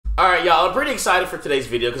Alright, y'all, I'm pretty excited for today's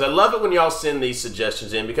video because I love it when y'all send these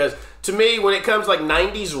suggestions in, because to me, when it comes like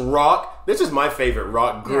 90s rock, this is my favorite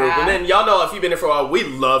rock group. Yeah. And then y'all know, if you've been here for a while, we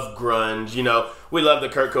love grunge, you know. We love the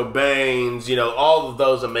Kurt Cobains, you know, all of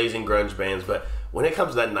those amazing grunge bands. But when it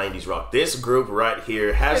comes to that 90s rock, this group right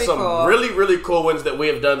here has Pretty some cool. really cool ones that we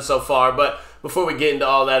have done so far. But before we get into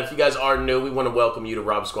all that, if you guys are new, we want to welcome you to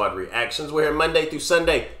Rob Squad Reactions. We're here Monday through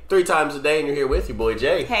Sunday, 3 times a day, and you're here with your boy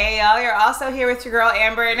Jay. Hey y'all, you're also here with your girl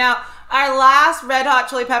Amber. Now, our last Red Hot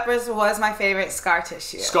Chili Peppers was my favorite, Scar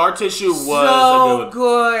Tissue. Scar Tissue was so a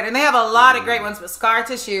good. And they have a lot of great ones, but Scar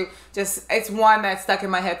Tissue, it's one that's stuck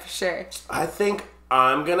in my head for sure. I think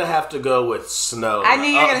I'm going to have to go with Snow. I knew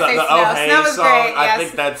you were going to say Snow. Oh Hey Snow was song. great. I Yes.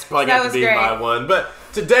 think that's probably Snow got to was be great. my one. But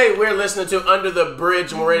today we're listening to Under the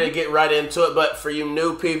Bridge, and we're ready to get right into it. But for you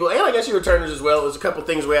new people, and I guess you returners as well, there's a couple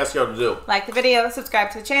things we ask y'all to do. Like the video,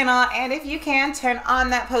 subscribe to the channel, and if you can, turn on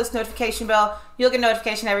that post notification bell. You'll get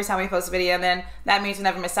notification every time we post a video, and then that means you'll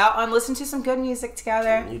never miss out on listening to some good music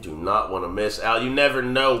together. You do not want to miss out. You never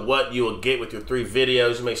know what you will get with your 3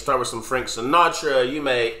 videos. You may start with some Frank Sinatra. You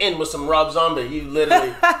may end with some Rob Zombie. You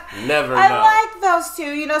literally never know. I like those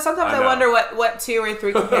two. You know, sometimes I I know. wonder what 2 or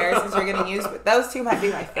 3 comparisons we're going to use, but those 2 might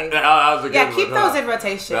be my favorite. That was a good Yeah, one, keep huh? those in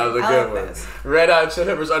rotation. That was a I good like one. those. Red Hot Chili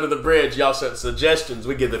Peppers, Under the Bridge. Y'all sent suggestions.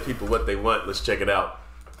 We give the people what they want. Let's check it out.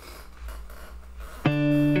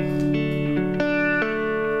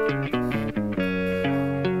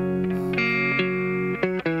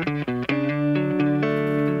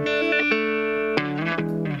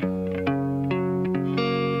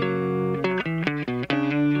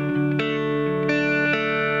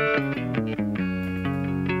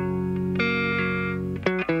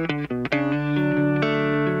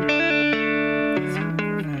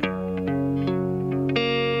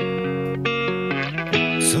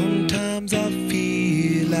 Sometimes I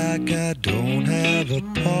feel like I don't have a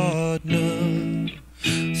partner.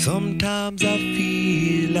 Sometimes I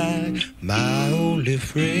feel like my only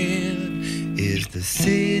friend is the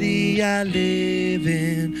city I live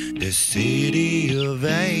in, the city of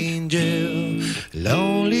angel.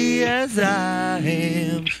 Lonely as I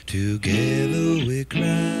am, together we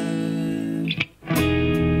cry.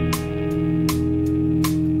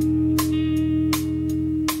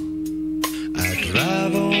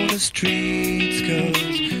 Drive on the streets 'cause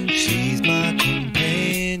she's my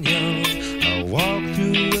companion. I walk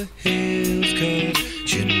through the hills 'cause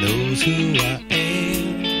she knows who I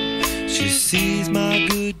am. She sees my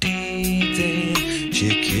good deeds and she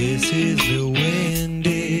kisses me when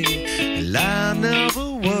and I never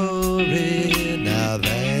worry. Now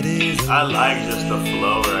that is I like just the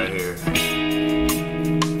flow right here.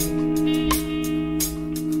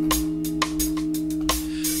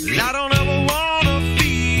 I don't ever wanna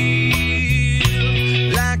feel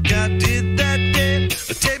like I did that day.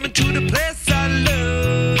 Take me to the place I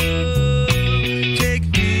love. Take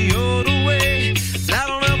me all the way. I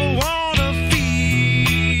don't ever wanna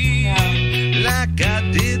feel like I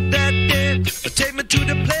did that day. Take me to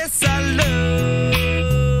the place I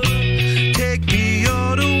love. Take me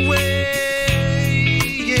all the way.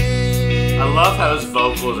 Yeah. I love how his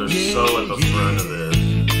vocals are so at the front of this.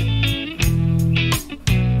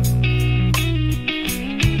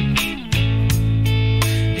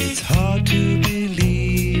 Hard to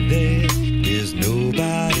believe that there's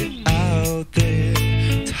nobody out there.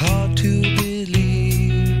 It's hard to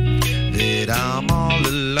believe that I'm all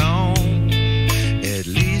alone. At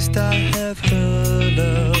least I have her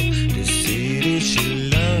love. The city, she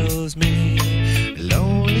loves me.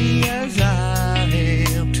 Lonely as I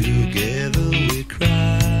am, together we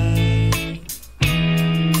cry.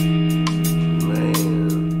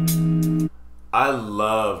 Man, I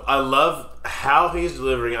love how he's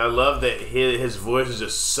delivering. I love that his voice is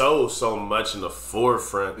just so much in the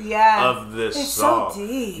forefront of this song. It's so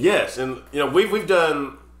deep. Yes, and you know we've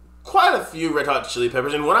done quite a few Red Hot Chili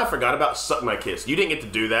Peppers, and one I forgot about, "Suck My Kiss." You didn't get to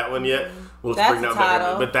do that one yet. We'll That's bring that the back,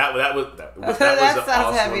 title. but that was That an sounds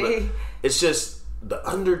awesome heavy. one. But it's just the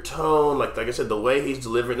undertone, like I said, the way he's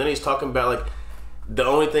delivering. Then he's talking about like the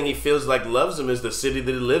only thing he feels like loves him is the city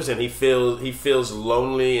that he lives in. He feels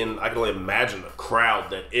lonely, and I can only imagine the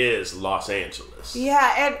crowd that is Los Angeles.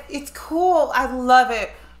 Yeah, and it's cool. I love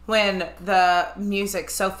it when the music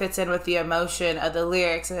so fits in with the emotion of the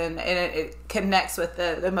lyrics, and it connects with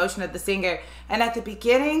the emotion of the singer. And at the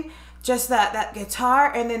beginning, just that guitar,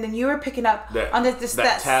 and then you were picking up on that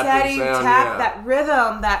steady tap, that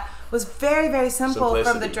rhythm that was very simple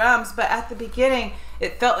from the drums, but at the beginning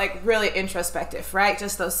it felt like really introspective, right?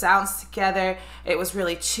 Just those sounds together. It was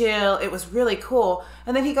really chill. It was really cool.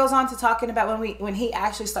 And then he goes on to talking about when he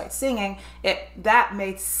actually starts singing, that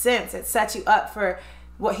made sense. It sets you up for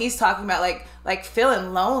what he's talking about, like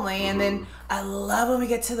feeling lonely. And then I love when we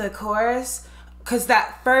get to the chorus, because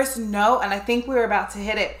that first note, and I think we were about to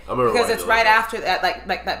hit it, because it's right after that,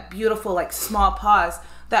 like that beautiful like small pause.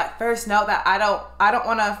 That first note, that I don't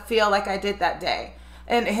want to feel like I did that day.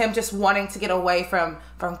 And him just wanting to get away from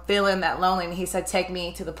feeling that lonely. And he said, take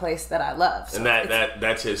me to the place that I love. So and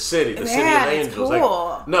that's his city, the city of angels. Cool.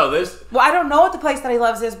 Like, no, this. Well, I don't know what the place that he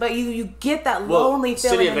loves is, but you get that lonely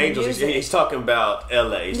feeling. City of Angels. He's talking about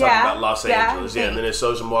L.A. He's talking about Los Angeles. Yeah, and then it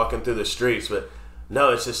shows him walking through the streets. But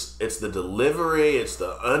no, it's the delivery. It's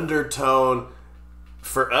the undertone.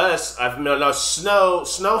 For us,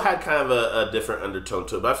 Snow had kind of a different undertone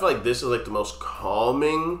to it, but I feel like this is like the most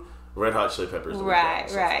calming Red Hot Chili Peppers.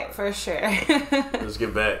 Right, for sure. Let's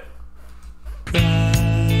get back.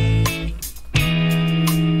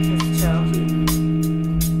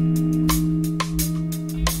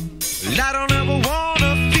 I don't ever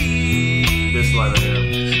wanna feel This line right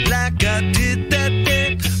here. like I did that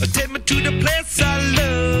day. Take me to the place I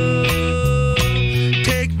love.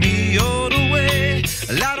 Take me all the way.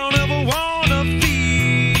 I don't ever wanna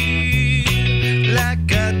feel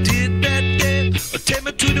like I did that day. Take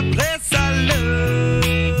me to the place I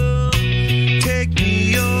love. Take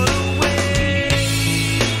me all the way.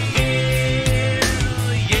 Yeah,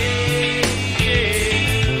 yeah.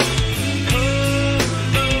 Oh,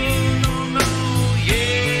 no,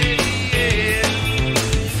 yeah, yeah.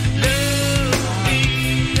 Love me,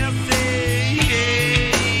 I say,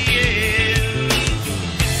 yeah, yeah.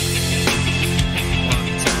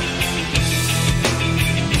 One time.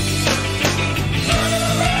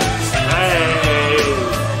 Hey.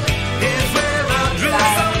 Is where I drew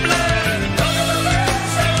some blood.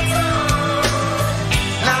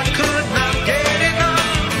 I could not get enough.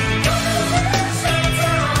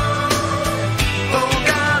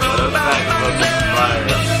 Forgot That's about back my above the love. fire.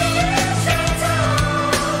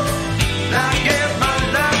 I gave my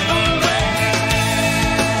life away.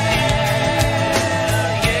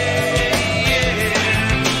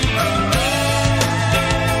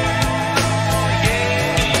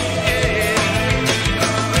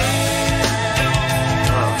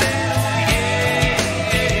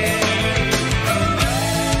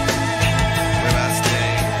 Where I stay.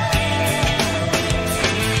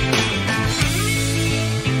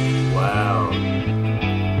 Wow.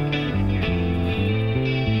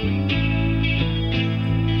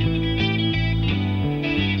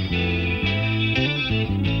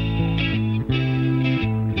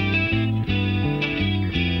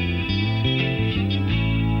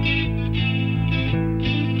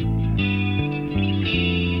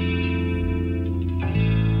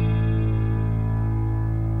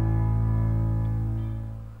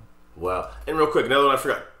 Wow. And real quick, another one I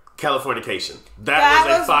forgot. Californication. That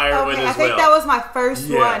was a fire win as well. I think that was my first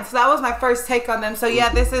Yeah. one. So that was my first take on them. So yeah,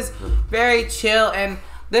 this is very chill, and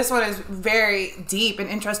this one is very deep and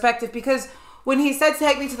introspective, because when he said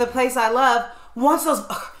take me to the place I love, once those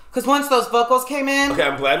vocals came in. Okay,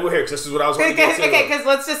 I'm glad we're here because this is what I was going to get to. Okay, because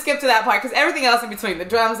let's just skip to that part, because everything else in between, the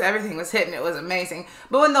drums, everything was hitting. It was amazing.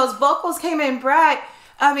 But when those vocals came in, Brad,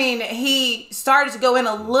 I mean, he started to go in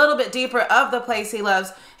a little bit deeper of the place he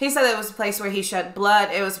loves. He said it was a place where he shed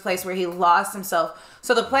blood. It was a place where he lost himself.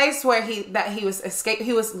 So the place where he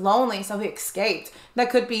was lonely, so he escaped.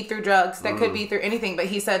 That could be through drugs. That could be through anything. But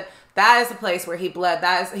he said that is the place where he bled.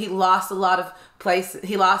 He lost a lot of places.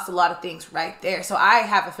 He lost a lot of things right there. So I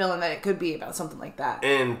have a feeling that it could be about something like that.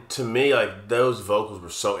 And to me, like, those vocals were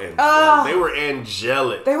so angelic. Oh. They were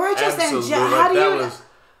angelic. They were just Absolutely. angelic. Like, How do that you... was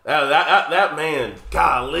that man,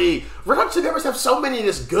 golly. Red Hot Chili Peppers have so many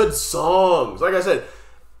just good songs. Like I said,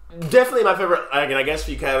 definitely my favorite. And I guess if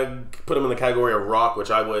you kind of put them in the category of rock, which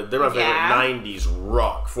I would, they're my favorite '90s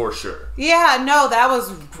rock for sure. Yeah, no, that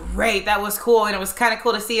was great. That was cool, and it was kind of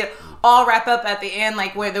cool to see it all wrap up at the end,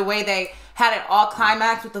 like where the way they had it all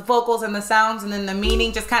climax with the vocals and the sounds, and then the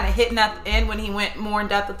meaning just kind of hitting at the end when he went more in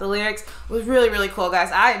depth with the lyrics. It was really, really cool, guys.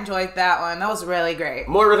 I enjoyed that one. That was really great.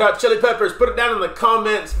 More Red Hot Chili Peppers. Put it down in the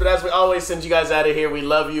comments. But as we always send you guys out of here, we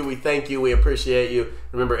love you, we thank you, we appreciate you.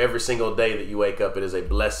 Remember, every single day that you wake up, it is a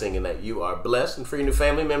blessing, and that you are blessed. And for your new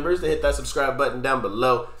family members, to hit that subscribe button down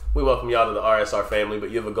below. We welcome y'all to the RSR family, but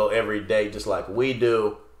you have a goal every day just like we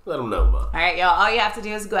do. Let them know, Mom. All right, y'all. All you have to do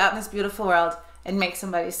is go out in this beautiful world and make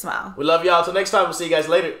somebody smile. We love y'all. Till next time. We'll see you guys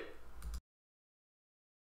later.